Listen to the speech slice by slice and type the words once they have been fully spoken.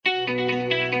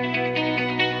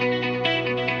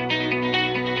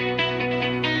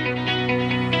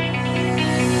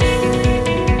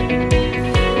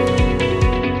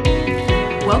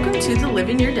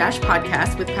Dash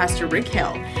podcast with Pastor Rick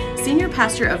Hale, Senior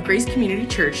Pastor of Grace Community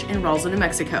Church in Roswell, New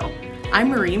Mexico. I'm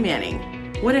Marie Manning.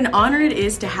 What an honor it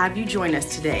is to have you join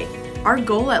us today. Our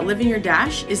goal at Living Your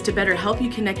Dash is to better help you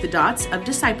connect the dots of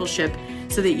discipleship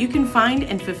so that you can find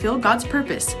and fulfill God's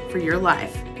purpose for your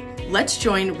life. Let's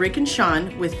join Rick and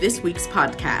Sean with this week's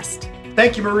podcast.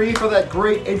 Thank you, Marie, for that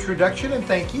great introduction, and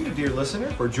thank you, dear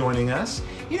listener, for joining us.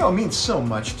 You know, it means so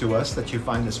much to us that you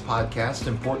find this podcast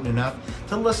important enough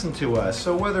to listen to us.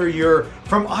 So whether you're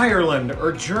from Ireland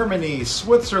or Germany,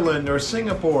 Switzerland or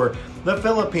Singapore, the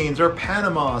Philippines or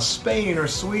Panama, Spain or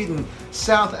Sweden,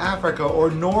 South Africa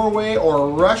or Norway or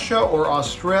Russia or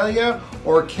Australia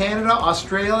or Canada,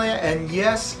 Australia, and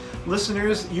yes,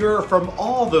 listeners, you're from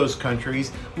all those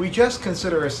countries. We just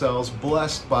consider ourselves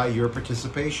blessed by your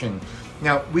participation.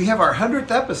 Now, we have our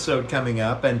 100th episode coming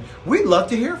up, and we'd love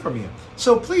to hear from you.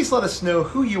 So please let us know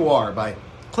who you are by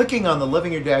clicking on the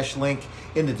Living Your Dash link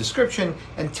in the description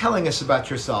and telling us about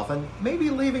yourself, and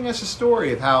maybe leaving us a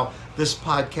story of how this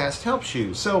podcast helps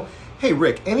you. So, hey,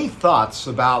 Rick, any thoughts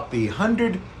about the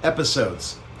 100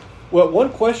 episodes? Well, one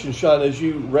question, Sean, as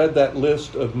you read that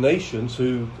list of nations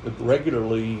who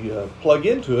regularly plug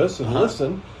into us and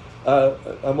listen,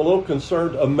 I'm a little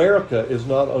concerned America is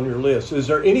not on your list. Is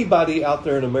there anybody out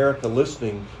there in America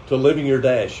listening to Living Your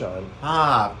Dash, Sean?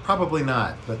 Probably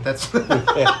not, but that's...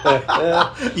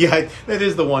 yeah, that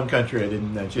is the one country I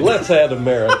didn't mention. Let's add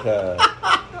America.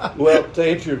 Well, to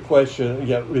answer your question,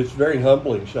 yeah, it's very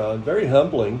humbling, Sean, very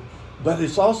humbling, but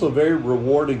it's also very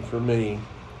rewarding for me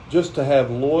just to have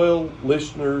loyal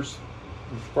listeners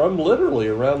from literally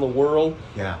around the world.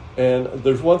 Yeah. And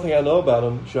there's one thing I know about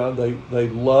them, Sean, they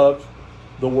love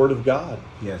the Word of God.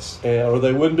 Yes. Or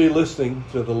they wouldn't be listening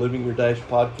to the Living Your Dash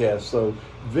podcast. So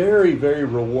very, very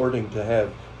rewarding to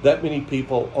have that many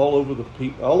people all over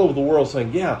the world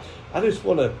saying, yeah, I just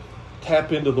want to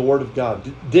tap into the Word of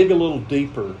God, dig a little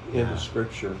deeper into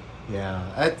Scripture.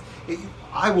 Yeah.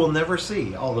 I will never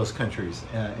see all those countries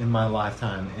in my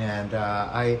lifetime, and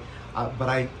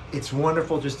it's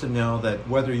wonderful just to know that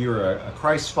whether you're a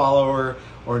Christ follower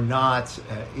or not,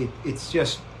 it's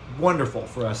just wonderful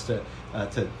for us to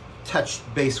touch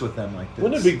base with them like this.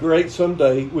 Wouldn't it be great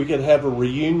someday we could have a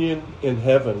reunion in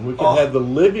heaven? We could have the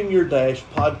Living Your Dash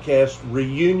podcast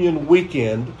reunion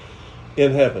weekend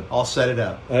in heaven. I'll set it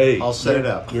up. Hey, I'll set it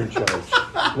up. You're in charge.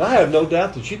 And I have no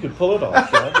doubt that you could pull it off,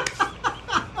 Sean.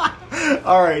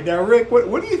 All right, now Rick,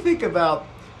 what do you think about,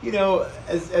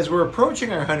 as we're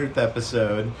approaching our 100th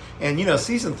episode, and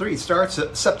season 3 starts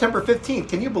September 15th.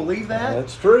 Can you believe that?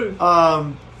 That's true.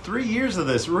 3 years of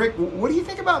this, Rick. What do you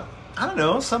think about,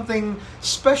 something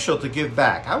special to give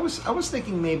back? I was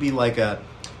thinking maybe like a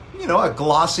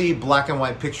glossy black and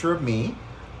white picture of me,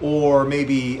 or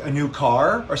maybe a new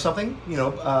car or something.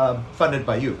 Funded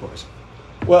by you, of course.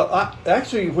 Well,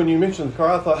 actually, when you mentioned the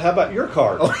car, I thought, how about your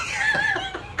car?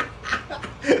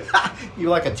 You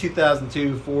like a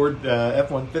 2002 Ford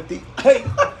F-150? Hey,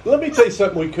 let me tell you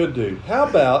something we could do. How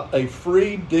about a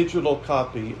free digital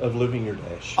copy of Living Your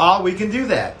Dash? We can do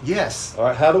that, yes. All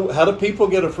right, how do people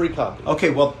get a free copy? Okay,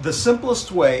 well, the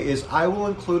simplest way is I will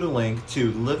include a link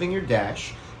to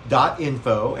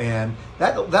livingyourdash.info, and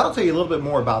that'll tell you a little bit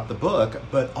more about the book,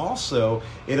 but also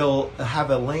it'll have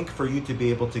a link for you to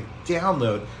be able to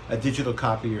download a digital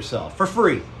copy yourself for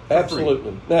free.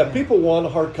 Absolutely. Now, if people want a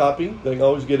hard copy, they can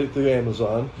always get it through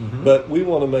Amazon, but we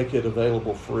want to make it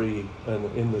available free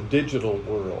in the digital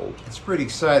world. It's pretty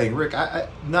exciting. Rick,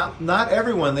 not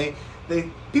everyone,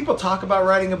 people talk about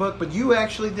writing a book, but you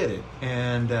actually did it.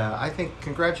 And I think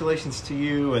congratulations to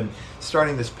you and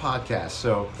starting this podcast.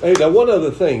 So, hey, now one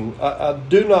other thing. I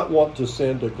do not want to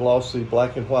send a glossy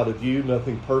black and white of you,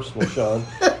 nothing personal, Sean.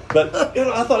 But,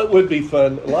 I thought it would be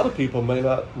fun. A lot of people may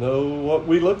not know what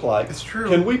we look like. It's true.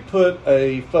 Can we put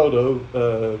a photo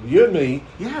of you and me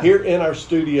here in our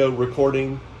studio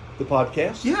recording the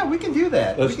podcast? Yeah, we can do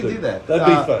that. Let's do that. That'd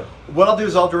be fun. What I'll do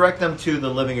is I'll direct them to the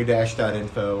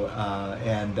livingyourdash.info,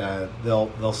 and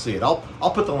they'll see it. I'll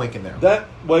put the link in there. That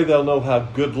way they'll know how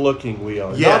good looking we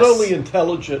are. Yes. Not only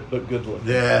intelligent, but good looking.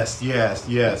 Yes.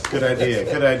 Good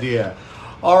idea.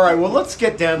 All right, well, let's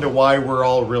get down to why we're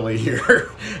all really here.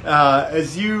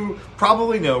 As you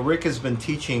probably know, Rick has been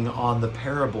teaching on the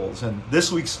parables, and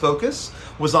this week's focus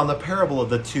was on the parable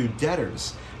of the two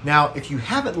debtors. Now, if you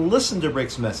haven't listened to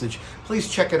Rick's message, please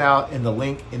check it out in the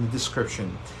link in the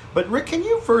description. But Rick, can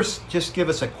you first just give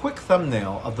us a quick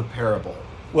thumbnail of the parable?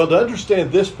 Well, to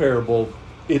understand this parable,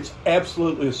 it's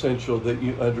absolutely essential that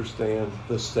you understand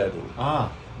the setting.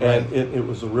 Right. And it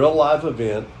was a real live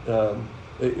event.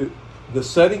 The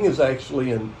setting is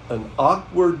actually an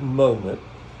awkward moment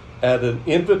at an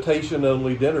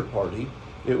invitation-only dinner party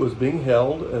It was being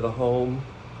held at a home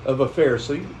of a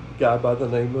Pharisee, a guy by the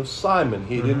name of Simon.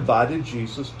 He'd invited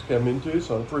Jesus to come into his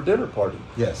home for a dinner party.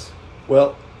 Yes.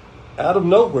 Well, out of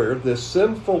nowhere, this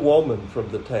sinful woman from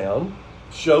the town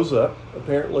shows up.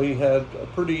 Apparently had a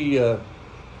pretty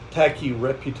tacky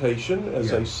reputation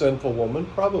as a sinful woman,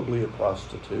 probably a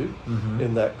prostitute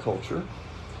in that culture.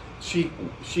 She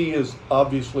is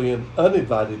obviously an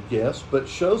uninvited guest, but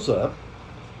shows up,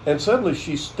 and suddenly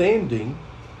she's standing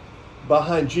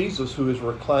behind Jesus, who is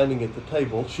reclining at the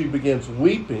table. She begins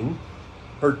weeping.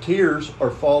 Her tears are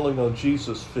falling on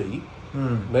Jesus' feet.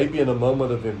 Maybe in a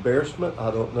moment of embarrassment,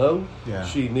 I don't know. Yeah.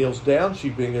 She kneels down. She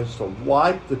begins to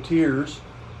wipe the tears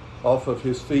off of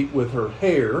his feet with her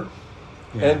hair.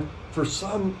 Yeah. And for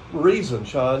some reason,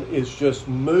 Sean is just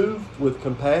moved with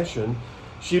compassion.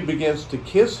 She begins to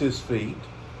kiss his feet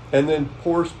and then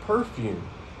pours perfume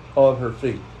on her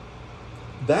feet.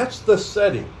 That's the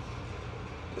setting.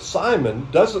 Simon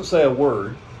doesn't say a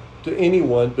word to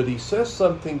anyone, but he says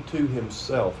something to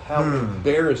himself. How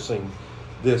embarrassing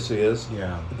this is,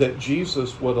 that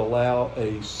Jesus would allow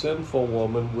a sinful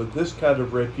woman with this kind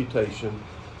of reputation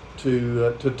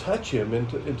to touch him and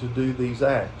to do these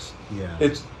acts. Yeah.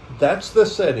 That's the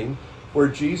setting where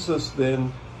Jesus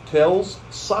then tells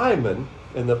Simon,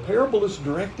 and the parable is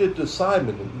directed to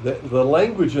Simon. The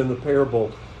language in the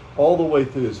parable all the way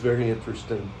through is very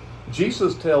interesting.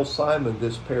 Jesus tells Simon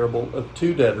this parable of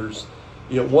two debtors.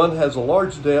 One has a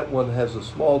large debt, one has a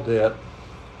small debt,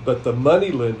 but the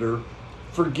moneylender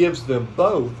forgives them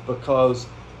both because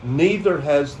neither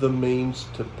has the means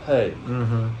to pay.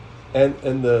 And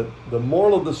the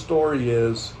moral of the story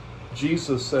is,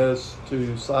 Jesus says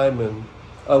to Simon,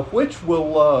 which will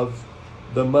love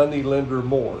the moneylender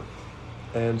more?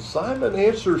 And Simon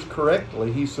answers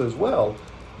correctly. He says, well,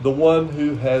 the one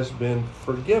who has been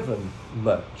forgiven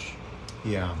much.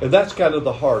 Yeah. And that's kind of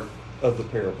the heart of the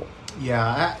parable.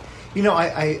 Yeah.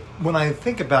 I when I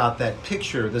think about that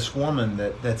picture, this woman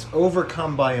that's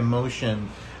overcome by emotion,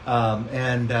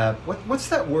 what's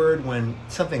that word when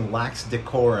something lacks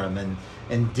decorum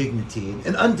and dignity,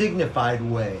 an undignified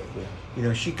way?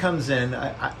 Yeah. She comes in.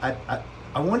 I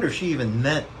wonder if she even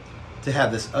meant to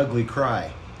have this ugly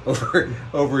cry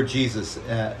over Jesus.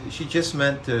 She just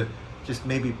meant to just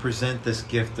maybe present this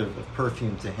gift of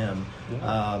perfume to him.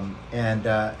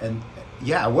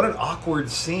 Yeah. What an awkward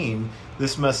scene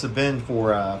this must have been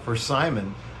for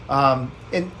Simon. When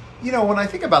I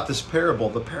think about this parable,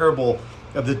 the parable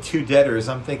of the two debtors,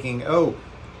 I'm thinking,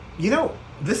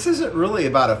 this isn't really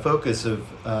about a focus of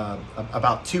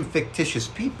about two fictitious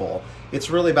people. It's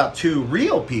really about two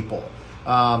real people.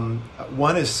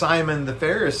 One is Simon the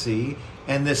Pharisee,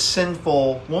 and this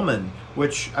sinful woman,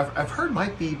 which I've heard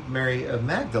might be Mary of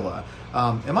Magdala.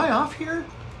 Am I off here?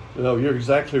 No, you're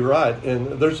exactly right.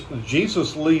 And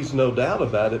Jesus leaves no doubt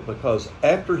about it, because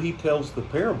after he tells the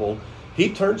parable, he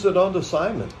turns it on to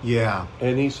Simon. Yeah.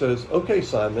 And he says, okay,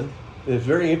 Simon. And it's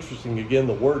very interesting, again,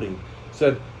 the wording.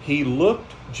 Said,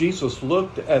 Jesus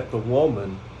looked at the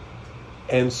woman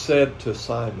and said to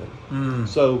Simon.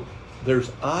 So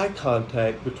there's eye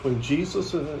contact between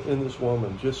Jesus and this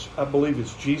woman. I believe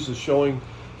it's Jesus showing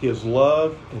his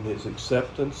love and his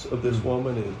acceptance of this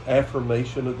woman, his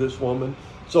affirmation of this woman.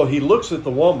 So he looks at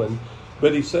the woman,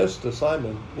 but he says to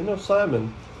Simon,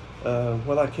 Simon,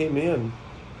 when I came in,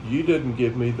 you didn't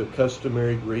give me the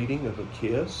customary greeting of a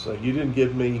kiss. You didn't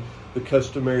give me the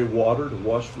customary water to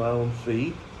wash my own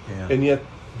feet. Yeah. And yet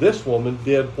this woman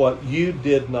did what you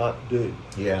did not do.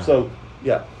 Yeah. So,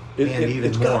 yeah.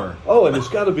 It's more. And it's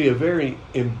got to be a very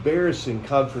embarrassing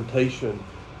confrontation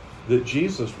that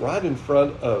Jesus, right in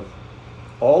front of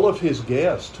all of his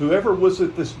guests, whoever was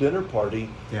at this dinner party,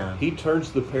 he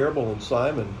turns the parable on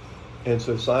Simon and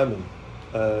says, Simon,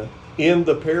 in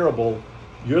the parable,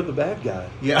 you're the bad guy.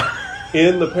 Yeah.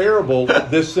 In the parable,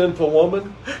 this sinful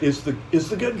woman is the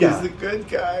good guy. Is the good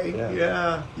guy.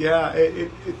 Yeah.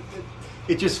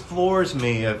 It just floors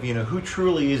me of who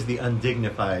truly is the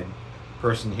undignified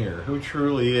person here, who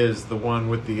truly is the one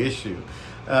with the issue.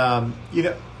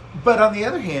 But on the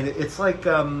other hand, it's like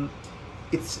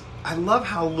I love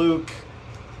how Luke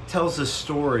tells this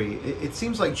story. It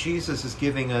seems like Jesus is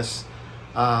giving us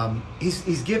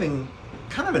he's giving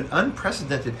kind of an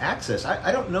unprecedented access.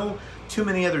 I don't know too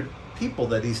many other people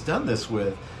that he's done this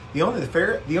with. The only other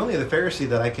Pharisee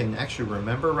that I can actually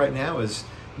remember right now is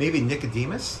maybe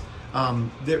Nicodemus.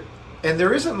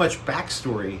 There isn't much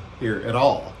backstory here at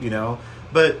all,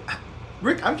 But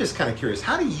Rick, I'm just kind of curious.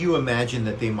 How do you imagine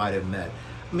that they might have met?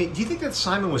 I mean, do you think that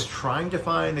Simon was trying to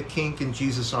find a kink in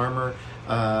Jesus' armor,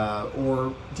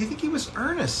 or do you think he was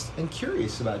earnest and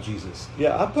curious about Jesus?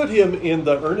 Yeah, I put him in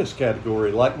the earnest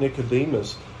category, like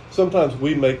Nicodemus. sometimes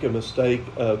we make a mistake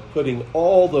of putting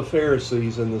all the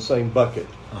Pharisees in the same bucket.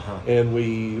 And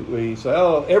we say,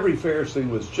 oh, every Pharisee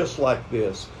was just like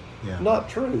this. Yeah. Not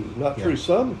true. Not true.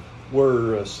 Some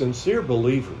were sincere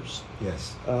believers.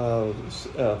 Yes.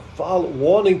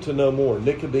 Wanting to know more.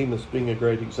 Nicodemus being a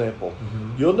great example.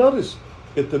 You'll notice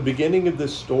at the beginning of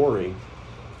this story,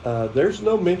 there's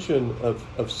no mention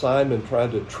of Simon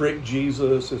trying to trick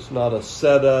Jesus. It's not a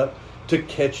setup to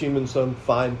catch him in some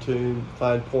fine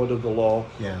point of the law.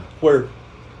 Yeah. Where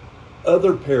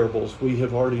other parables we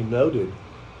have already noted,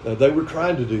 they were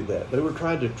trying to do that. They were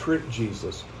trying to trick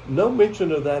Jesus. No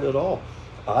mention of that at all.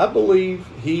 I believe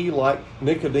he, like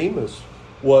Nicodemus,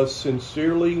 was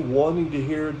sincerely wanting to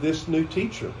hear this new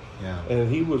teacher. Yeah.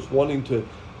 And he was wanting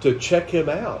to check him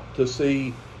out to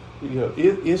see,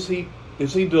 is he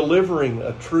delivering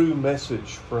a true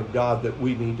message from God that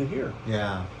we need to hear?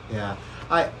 Yeah, yeah.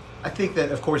 I think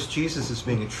that, of course, Jesus is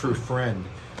being a true friend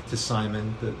to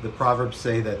Simon. The Proverbs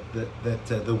say that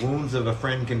the wounds of a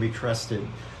friend can be trusted,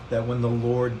 that when the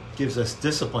Lord gives us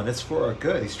discipline, it's for our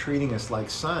good. He's treating us like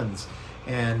sons.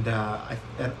 And I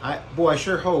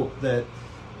sure hope that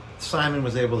Simon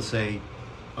was able to say,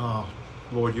 oh,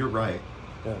 Lord, you're right.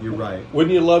 Yeah. You're right.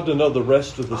 Wouldn't you love to know the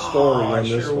rest of the story on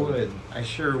this one? I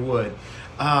sure would.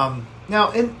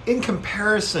 Now, in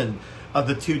comparison of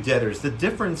the two debtors, the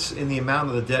difference in the amount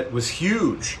of the debt was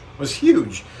huge.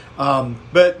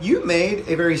 But you made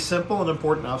a very simple and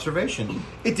important observation.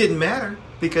 It didn't matter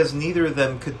because neither of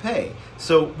them could pay.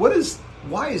 So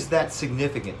why is that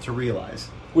significant to realize?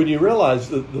 When you realize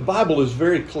that the Bible is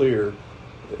very clear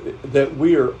that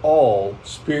we are all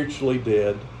spiritually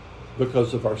dead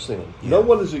because of our sin. Yeah. No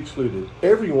one is excluded.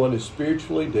 Everyone is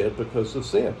spiritually dead because of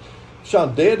sin.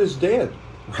 Sean, dead is dead.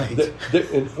 Right.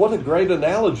 And what a great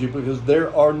analogy, because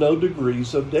there are no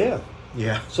degrees of death.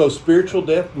 Yeah. So spiritual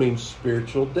death means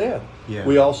spiritual death. Yeah.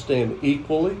 We all stand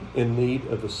equally in need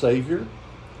of a Savior.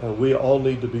 We all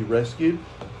need to be rescued.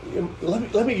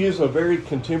 Let me use a very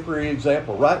contemporary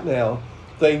example. Right now,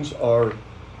 things are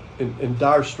in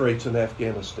dire straits in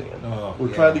Afghanistan.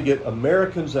 We're trying to get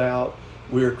Americans out.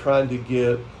 We're trying to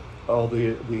get all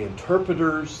the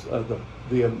interpreters,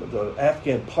 the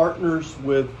Afghan partners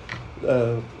with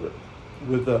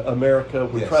America.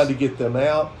 We're trying to get them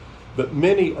out, but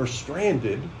many are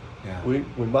stranded. Yeah.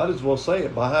 We might as well say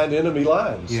it, behind enemy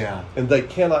lines. Yeah. And they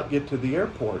cannot get to the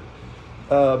airport.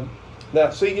 Now,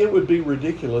 see, it would be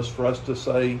ridiculous for us to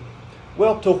say,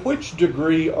 well, to which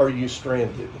degree are you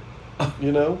stranded?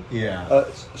 Yeah.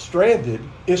 Stranded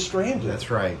is stranded. That's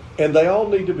right. And they all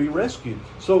need to be rescued.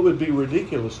 So it would be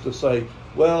ridiculous to say,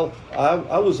 well,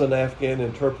 I was an Afghan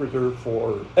interpreter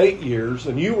for 8 years,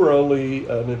 and you were only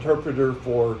an interpreter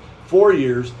for 4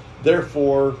 years,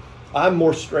 therefore I'm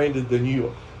more stranded than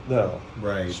you. No.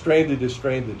 Right. Stranded is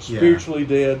stranded. Spiritually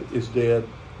dead is dead.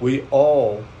 We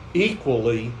all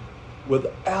equally,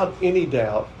 without any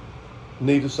doubt,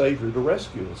 need a Savior to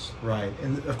rescue us. Right.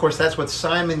 And of course, that's what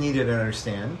Simon needed to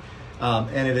understand.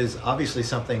 And it is obviously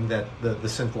something that the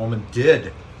sinful woman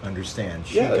did understand.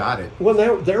 She got it. Well,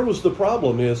 there was the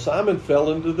problem is Simon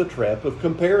fell into the trap of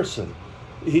comparison.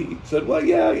 He said, well,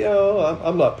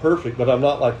 I'm not perfect, but I'm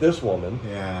not like this woman.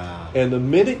 Yeah. And the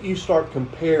minute you start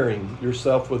comparing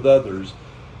yourself with others,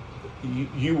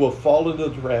 you will fall into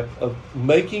the trap of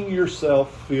making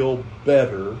yourself feel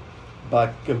better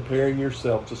by comparing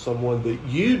yourself to someone that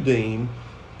you deem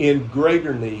in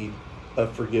greater need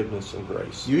of forgiveness and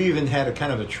grace. You even had a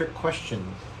kind of a trick question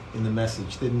in the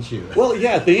message, didn't you? Well,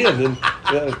 yeah, at the end. And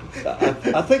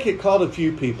I think it caught a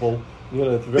few people. At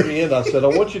the very end, I said, I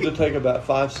want you to take about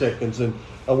 5 seconds, and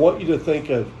I want you to think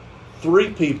of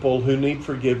 3 people who need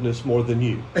forgiveness more than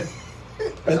you.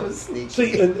 That was sneaky.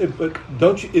 See, but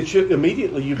don't you? It should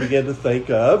immediately you begin to think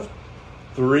of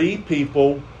 3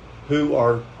 people who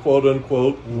are quote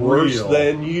unquote worse real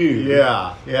than you.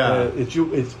 Yeah.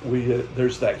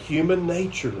 There's that human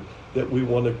nature that we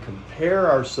want to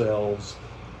compare ourselves,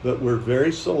 but we're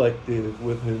very selective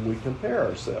with whom we compare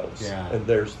ourselves. Yeah. And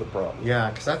there's the problem. Yeah,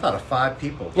 because I thought of 5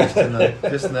 people just in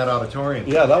that auditorium.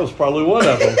 Yeah, that was probably one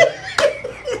of them.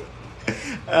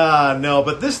 No,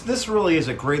 but this really is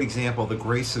a great example of the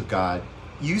grace of God.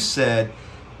 You said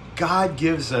God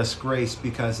gives us grace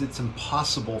because it's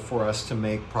impossible for us to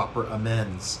make proper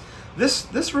amends.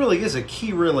 This really is a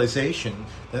key realization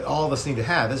that all of us need to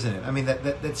have, isn't it? I mean,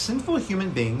 that sinful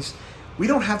human beings, we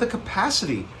don't have the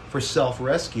capacity for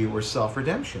self-rescue or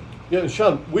self-redemption. Yeah,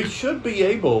 Sean, we should be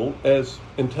able, as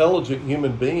intelligent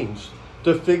human beings,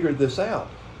 to figure this out.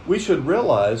 We should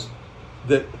realize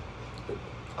that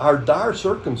our dire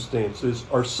circumstances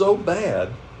are so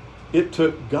bad, it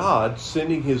took God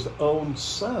sending His own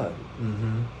Son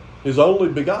His only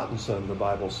begotten Son, the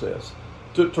Bible says,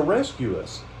 to rescue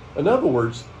us. In other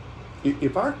words,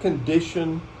 if our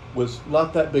condition was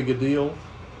not that big a deal,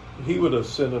 he would have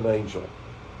sent an angel.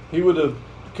 He would have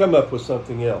come up with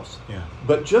something else. Yeah.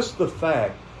 But just the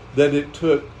fact that it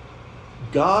took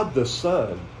God the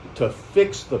Son to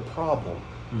fix the problem,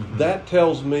 that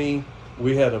tells me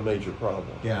we had a major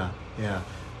problem. Yeah, yeah.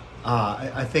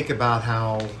 I think about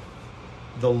how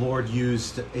the Lord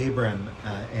used Abram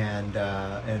and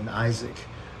Isaac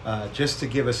just to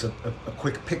give us a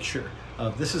quick picture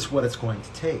of this is what it's going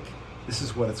to take. This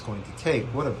is what it's going to take.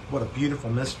 What a beautiful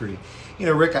mystery. You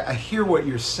know, Rick, I hear what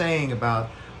you're saying about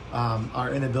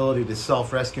our inability to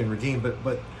self-rescue and redeem,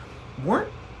 but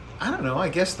weren't, I don't know, I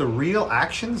guess the real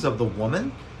actions of the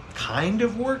woman kind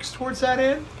of works towards that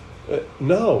end?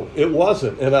 No, it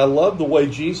wasn't. And I love the way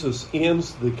Jesus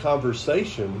ends the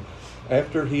conversation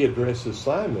after he addresses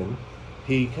Simon.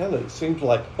 He kind of seems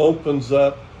like opens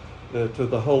up to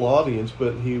the whole audience,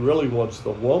 but he really wants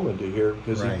the woman to hear,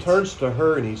 because Right. he turns to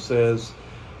her and he says,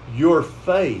 your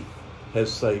faith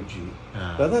has saved you.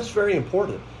 Now that's very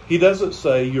important. He doesn't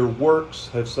say your works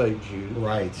have saved you.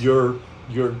 Right. Your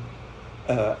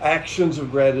actions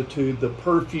of gratitude, the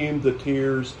perfume, the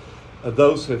tears,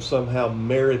 those have somehow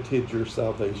merited your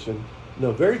salvation.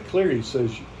 No, very clear he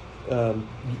says,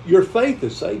 your faith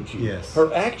has saved you. Yes.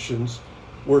 Her actions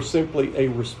were simply a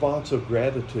response of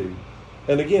gratitude.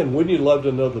 And again, wouldn't you love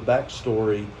to know the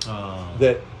backstory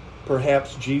that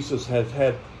perhaps Jesus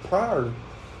had prior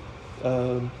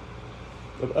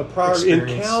a prior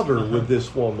Experience. encounter with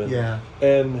this woman, Yeah.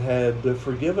 and had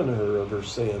forgiven her of her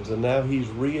sins, and now he's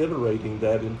reiterating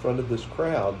that in front of this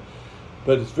crowd.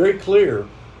 But it's very clear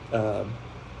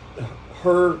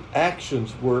her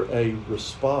actions were a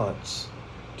response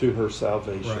to her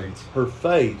salvation. Right. Her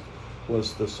faith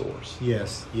was the source.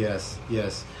 Yes, yes,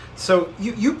 yes. So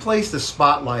you placed the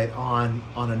spotlight on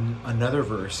another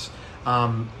verse.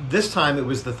 This time it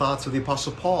was the thoughts of the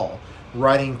Apostle Paul,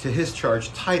 writing to his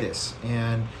charge Titus,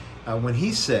 and when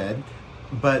he said,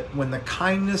 "But when the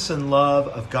kindness and love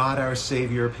of God our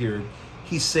Savior appeared,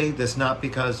 He saved us not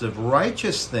because of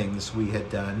righteous things we had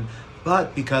done,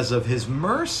 but because of His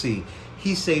mercy.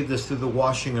 He saved us through the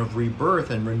washing of rebirth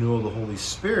and renewal of the Holy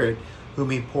Spirit,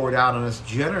 whom He poured out on us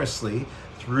generously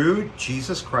through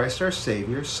Jesus Christ our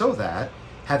Savior, so that,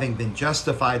 having been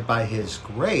justified by His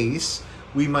grace,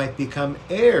 we might become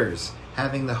heirs,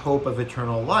 having the hope of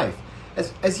eternal life."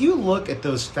 As you look at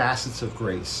those facets of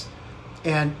grace,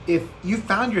 and if you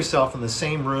found yourself in the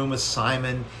same room as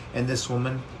Simon and this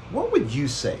woman, what would you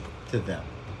say to them?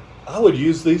 I would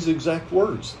use these exact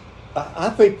words. I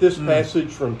think this passage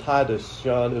from Titus,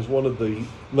 John, is one of the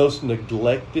most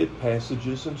neglected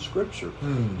passages in Scripture.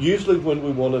 Usually when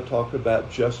we want to talk about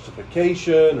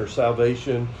justification or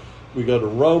salvation, we go to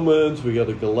Romans, we go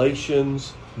to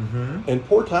Galatians, and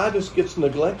poor Titus gets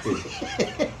neglected.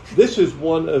 This is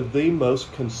one of the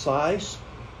most concise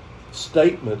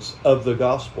statements of the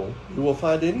gospel you will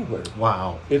find anywhere.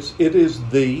 Wow. It is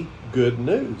the good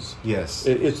news. Yes.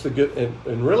 It's the good,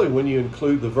 and really when you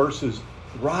include the verses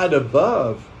right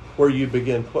above where you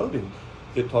begin quoting,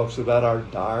 it talks about our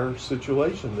dire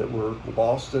situation, that we're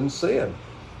lost in sin.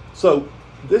 So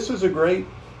this is a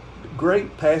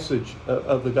great passage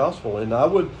of the gospel, and I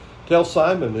would tell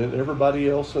Simon and everybody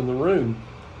else in the room,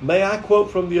 may I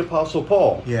quote from the Apostle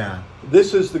Paul? Yeah.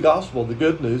 This is the gospel, the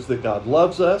good news that God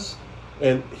loves us,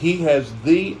 and He has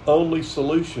the only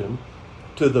solution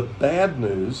to the bad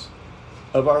news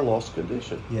of our lost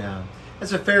condition. Yeah.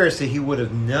 As a Pharisee, he would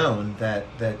have known that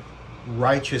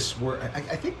righteous work.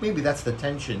 I think maybe that's the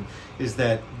tension, is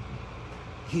that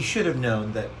he should have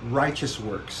known that righteous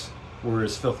works were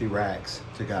as filthy rags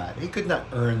to God. He could not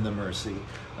earn the mercy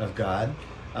of God,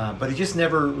 but he just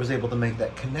never was able to make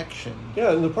that connection.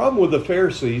 Yeah, and the problem with the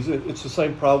Pharisees, it's the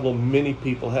same problem many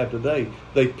people have today.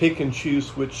 They pick and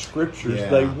choose which scriptures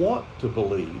they want to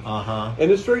believe.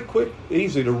 And it's very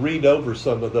easy to read over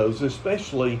some of those,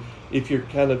 especially if you're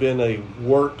kind of in a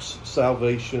works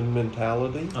salvation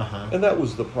mentality. And that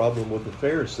was the problem with the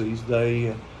Pharisees.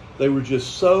 They were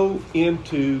just so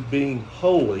into being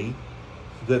holy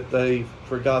that they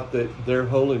forgot that their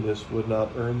holiness would not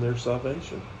earn their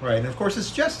salvation. Right, and of course it's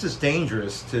just as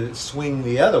dangerous to swing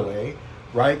the other way,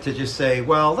 right? To just say,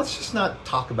 well, let's just not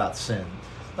talk about sin.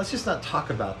 Let's just not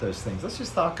talk about those things. Let's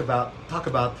just talk about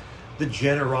the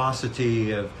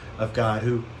generosity of God,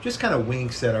 who just kind of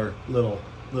winks at our little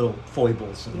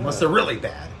foibles unless they're really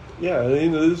bad. Yeah,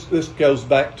 and this goes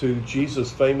back to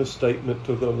Jesus' famous statement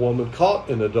to the woman caught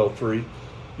in adultery: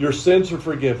 your sins are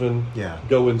forgiven,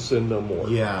 go and sin no more.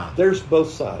 Yeah. There's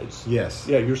both sides. Yes.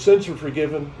 Yeah, your sins are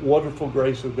forgiven, wonderful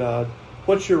grace of God.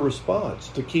 what's your response?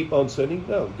 To keep on sinning?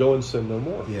 No, go and sin no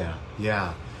more. Yeah,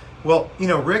 yeah. Well,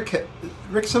 Rick,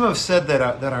 some have said that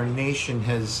our nation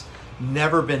has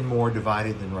never been more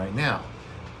divided than right now.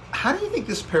 How do you think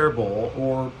this parable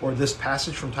or this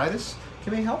passage from Titus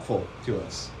can be helpful to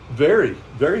us? Very,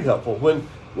 very helpful.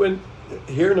 When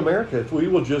here in America, if we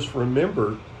will just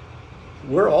remember,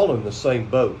 we're all in the same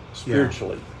boat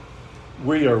spiritually. Yeah.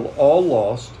 We are all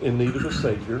lost in need of a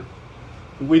Savior.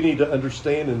 We need to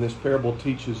understand, and this parable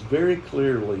teaches very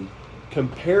clearly,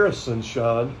 comparisons,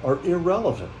 Sean, are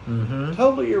irrelevant. Mm-hmm.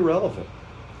 Totally irrelevant.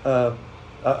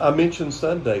 I mentioned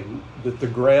Sunday that the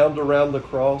ground around the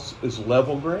cross is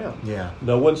level ground. Yeah.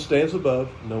 No one stands above,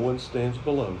 no one stands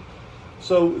below.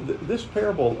 So this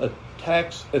parable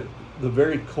attacks at the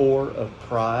very core of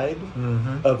pride,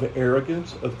 mm-hmm. of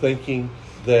arrogance, of thinking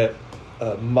that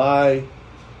my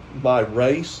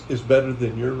race is better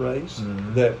than your race,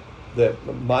 mm-hmm. that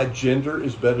my gender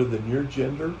is better than your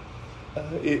gender.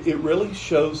 It really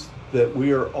shows that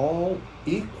we are all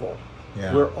equal.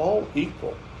 Yeah. We're all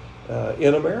equal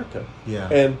in America. Yeah.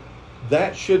 And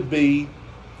that should be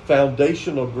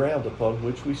foundational ground upon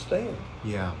which we stand.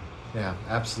 Yeah, yeah,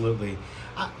 absolutely.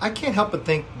 I can't help but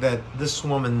think that this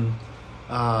woman,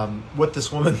 what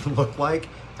this woman looked like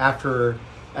after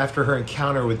her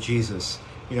encounter with Jesus.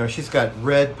 She's got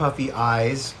red, puffy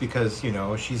eyes because,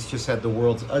 she's just had the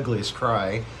world's ugliest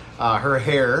cry. Her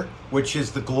hair, which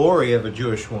is the glory of a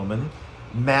Jewish woman,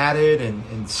 matted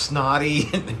and snotty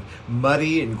and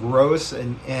muddy and gross.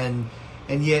 And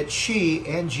yet she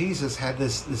and Jesus had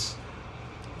this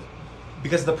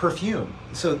because of the perfume.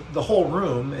 So the whole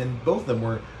room and both of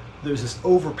them there's this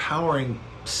overpowering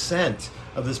scent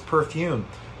of this perfume.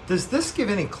 Does this give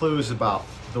any clues about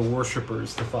the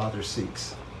worshipers the Father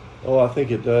seeks? Oh, I think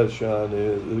it does, Sean.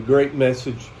 The great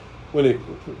message, when it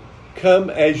come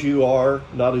as you are,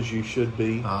 not as you should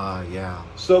be. Yeah.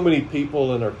 So many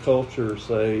people in our culture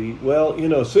say, well,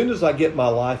 as soon as I get my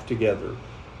life together,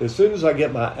 as soon as I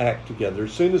get my act together,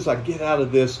 as soon as I get out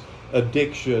of this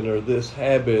addiction or this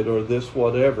habit or this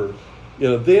whatever,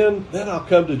 then I'll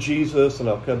come to Jesus and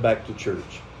I'll come back to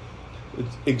church.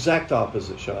 It's exact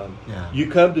opposite, Sean. Yeah. You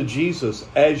come to Jesus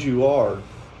as you are,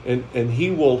 and He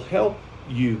will help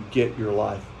you get your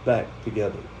life back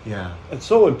together. Yeah. It's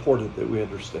so important that we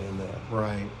understand that.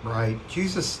 Right.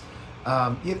 Jesus,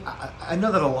 I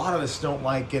know that a lot of us don't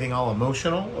like getting all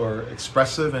emotional or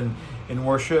expressive in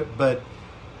worship, but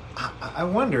I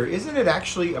wonder, isn't it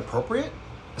actually appropriate,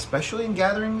 especially in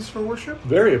gatherings for worship?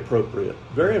 Very appropriate.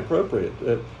 Very appropriate.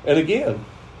 And again,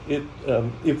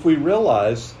 if we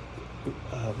realize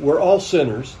we're all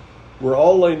sinners, we're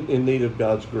all in need of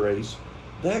God's grace,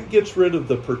 that gets rid of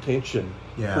the pretension.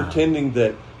 Yeah. Pretending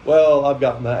that, well, I've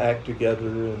got my act together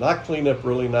and I clean up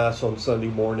really nice on Sunday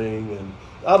morning and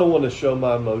I don't want to show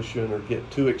my emotion or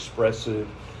get too expressive.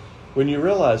 When you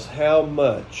realize how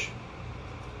much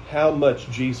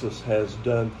Jesus has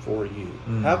done for you,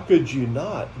 how could you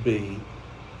not be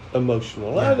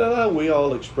emotional? Yeah. I know we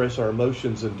all express our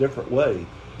emotions in different ways.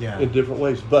 Yeah. In different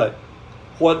ways, but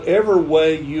whatever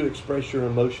way you express your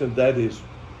emotion, that is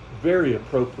very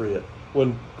appropriate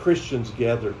when Christians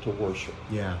gather to worship.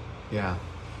 Yeah.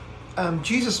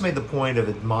 Jesus made the point of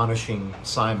admonishing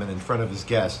Simon in front of his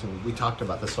guest, and we talked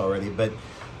about this already,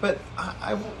 but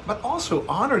also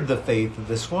honored the faith of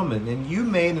this woman. And you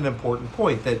made an important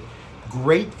point that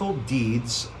grateful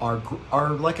deeds are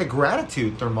like a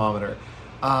gratitude thermometer.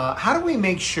 How do we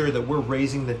make sure that we're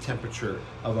raising the temperature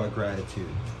of our gratitude?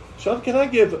 Sean, can I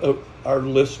give our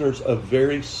listeners a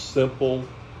very simple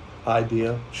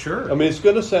idea? Sure. I mean, it's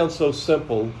going to sound so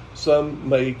simple. Some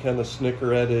may kind of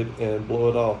snicker at it and blow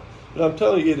it off. But I'm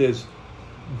telling you, it has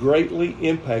greatly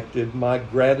impacted my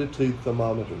gratitude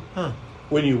thermometer. Huh.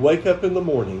 When you wake up in the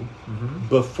morning,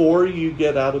 before you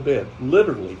get out of bed,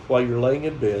 literally while you're laying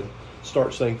in bed,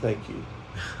 start saying thank you.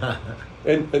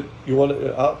 and you want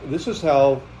to, this is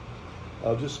how,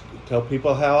 I'll just tell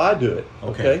people how I do it.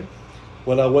 Okay?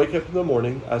 When I wake up in the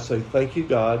morning, I say, thank you,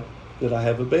 God, that I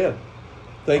have a bed.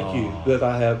 Thank you that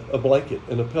I have a blanket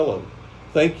and a pillow.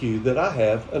 Thank you that I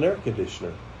have an air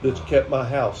conditioner that's kept my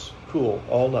house cool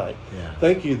all night. Yeah.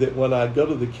 Thank you that when I go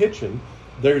to the kitchen,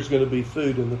 there's going to be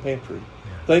food in the pantry.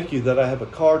 Yeah. Thank you that I have a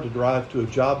car to drive to a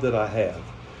job that I have.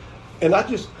 And I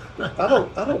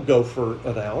don't go for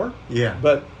an hour. Yeah.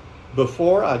 But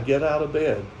before I get out of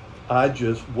bed, I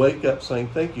just wake up saying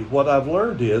thank you. What I've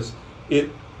learned is if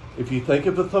you think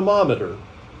of a thermometer,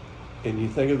 and you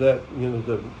think of that,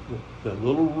 the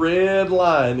little red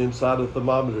line inside a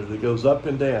thermometer that goes up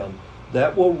and down,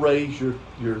 that will raise your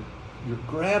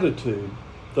gratitude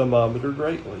thermometer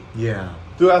greatly. Yeah.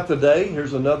 Throughout the day,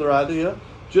 here's another idea.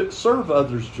 serve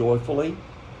others joyfully,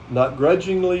 not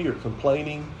grudgingly or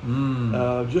complaining.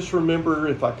 Just remember,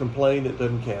 if I complain, it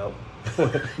doesn't count.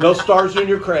 No stars in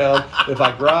your crown if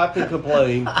I gripe and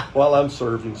complain while I'm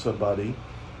serving somebody.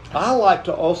 I like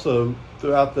to also,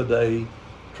 throughout the day,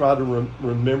 try to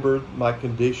remember my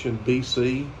condition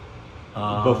BC,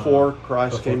 before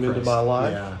Christ came into my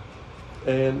life. Yeah.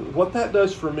 And what that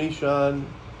does for me, Sean,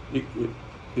 it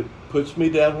puts me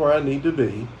down where I need to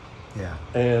be. Yeah.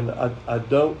 And I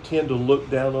don't tend to look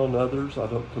down on others. I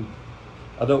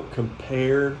don't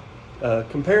compare.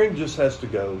 Comparing just has to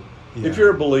go. Yeah. If you're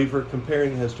a believer,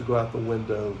 comparing has to go out the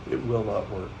window. It will not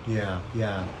work. Yeah,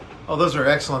 yeah. Oh, those are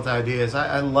excellent ideas.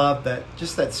 I love that,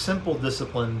 just that simple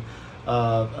discipline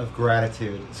of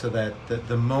gratitude, so that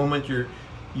the moment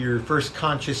your first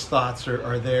conscious thoughts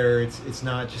are there, it's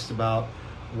not just about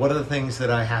what are the things that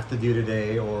I have to do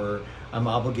today or I'm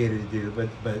obligated to do,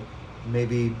 but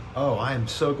maybe, oh, I am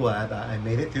so glad I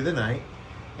made it through the night,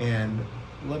 and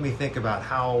let me think about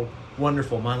how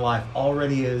wonderful my life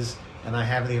already is, and I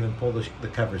haven't even pulled the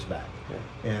covers back.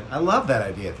 Yeah. And I love that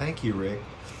idea. Thank you, Rick.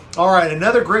 All right,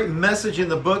 another great message in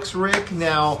the books, Rick.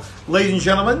 Now, ladies and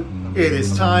gentlemen, it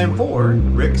is time for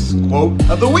Rick's Quote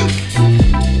of the Week.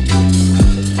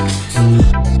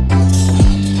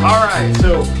 All right,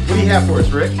 so what do you have for us,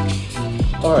 Rick?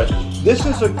 All right. This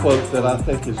is a quote that I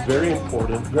think is very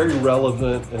important, very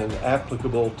relevant, and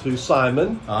applicable to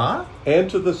Simon and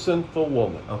to the sinful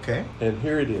woman. Okay. And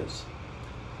here it is.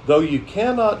 Though you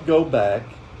cannot go back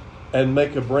and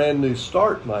make a brand new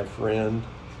start, my friend,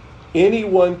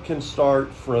 anyone can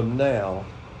start from now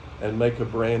and make a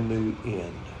brand new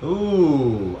end.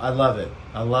 Ooh, I love it.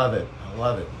 I love it. I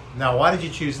love it. Now, why did you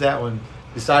choose that one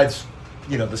besides,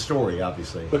 the story,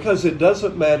 obviously? Because it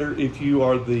doesn't matter if you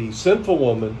are the sinful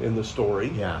woman in the story,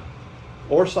 Yeah.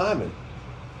 or Simon.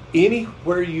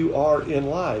 Anywhere you are in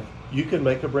life, you can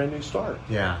make a brand new start.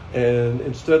 Yeah. And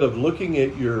instead of looking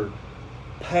at your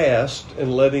past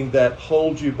and letting that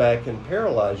hold you back and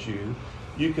paralyze you,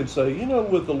 you can say,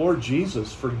 with the Lord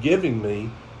Jesus forgiving me,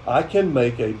 I can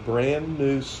make a brand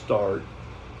new start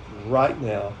right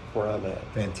now where I'm at.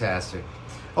 Fantastic.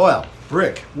 Oh, well,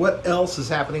 Rick, what else is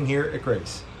happening here at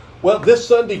Grace? Well, this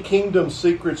Sunday, Kingdom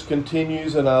Secrets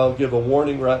continues, and I'll give a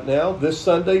warning right now. This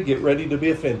Sunday, get ready to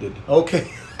be offended. Okay.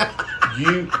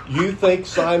 You think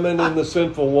Simon and the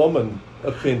sinful woman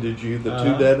offended you, the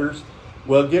two debtors?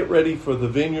 Well, get ready for the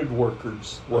vineyard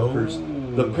workers. Oh.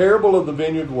 The parable of the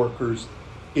vineyard workers.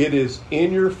 It is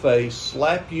in your face,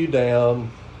 slap you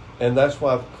down, and that's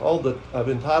why I've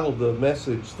entitled the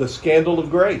message "The Scandal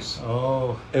of Grace."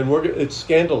 Oh. And it's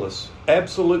scandalous,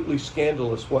 absolutely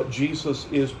scandalous what Jesus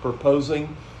is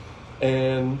proposing.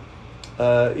 And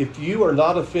if you are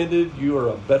not offended, you are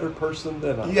a better person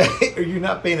than I am. Yeah, you're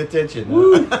not paying attention.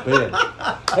 Woo, man.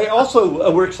 Hey, also,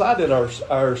 we're excited.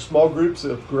 Our small groups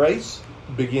of grace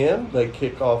begin. They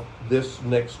kick off this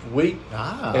next week.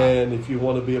 And if you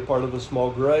want to be a part of a small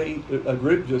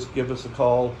group, just give us a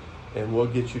call and we'll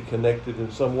get you connected in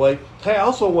some way. Hey, I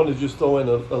also want to just throw in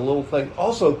a little thing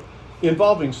also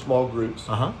involving small groups.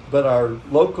 But our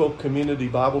local community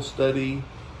Bible study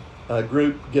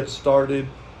group gets started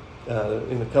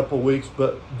in a couple of weeks.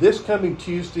 But this coming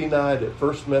Tuesday night at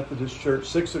First Methodist Church,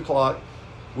 6 o'clock,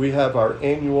 we have our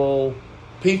annual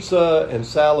pizza and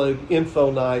salad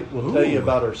info night. We'll tell you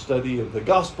about our study of the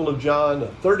Gospel of John, a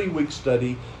 30-week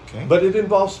study. Okay. But it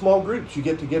involves small groups. You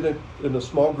get to get in a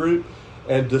small group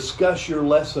and discuss your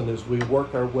lesson as we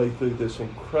work our way through this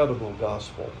incredible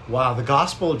gospel. Wow, the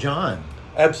Gospel of John.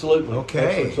 Absolutely. Okay.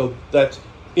 Absolutely. So that's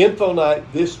info night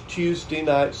this Tuesday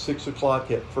night, 6 o'clock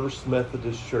at First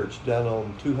Methodist Church down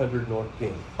on 200 North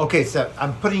Penn. Okay, so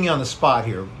I'm putting you on the spot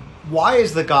here. Why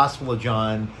is the Gospel of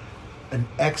John an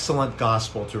excellent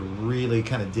gospel to really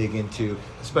kind of dig into,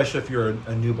 especially if you're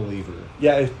a new believer?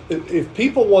 Yeah, if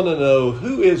people want to know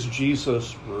who is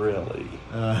Jesus really,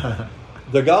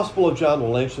 the Gospel of John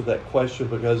will answer that question,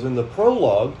 because in the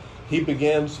prologue, he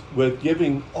begins with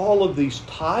giving all of these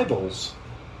titles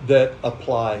that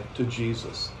apply to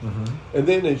Jesus. And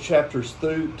then in chapters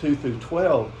 2 through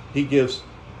 12, he gives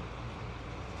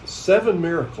seven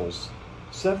miracles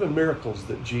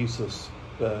that Jesus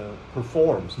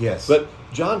performs. Yes. But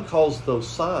John calls those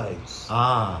signs.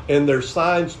 And they're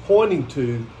signs pointing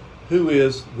to who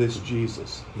is this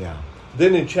Jesus. Yeah.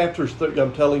 Then in chapters,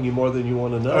 I'm telling you more than you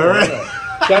want to know. All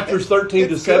right. Chapters 13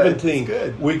 to It's good. 17, It's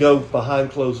good. we go behind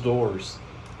closed doors.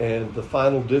 And the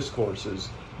final discourses,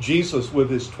 Jesus with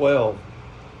his 12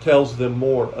 tells them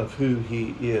more of who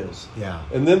he is. Yeah.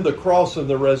 And then the cross and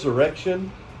the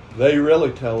resurrection, they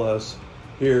really tell us,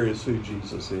 here is who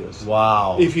Jesus is.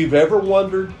 Wow. If you've ever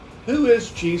wondered, who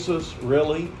is Jesus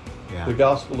really? Yeah. The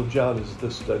Gospel of John is the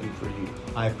study for you.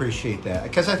 I appreciate that,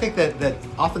 because I think that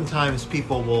oftentimes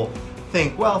people will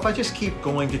think, well, if I just keep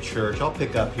going to church, I'll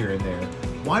pick up here and there.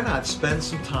 Why not spend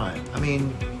some time? I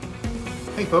mean,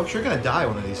 hey folks, you're going to die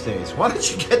one of these days. Why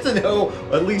don't you get to know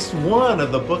at least one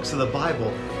of the books of the Bible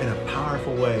in a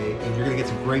powerful way, and you're going to get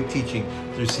some great teaching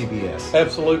through CBS.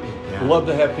 Absolutely. Yeah. We'd love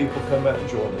to have people come out and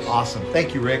join us. Awesome.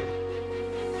 Thank you, Rick.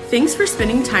 Thanks for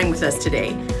spending time with us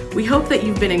today. We hope that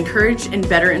you've been encouraged and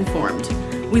better informed.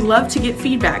 We love to get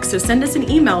feedback, so send us an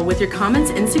email with your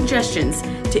comments and suggestions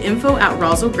to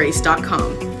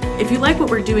info@roswellgrace.com. If you like what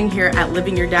we're doing here at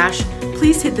Living Your Dash,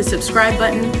 please hit the subscribe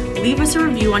button, leave us a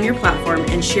review on your platform,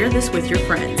 and share this with your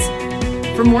friends.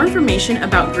 For more information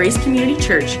about Grace Community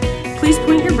Church, please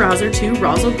point your browser to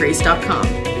roswellgrace.com.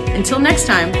 Until next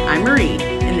time, I'm Marie,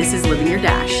 and this is Living Your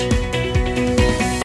Dash.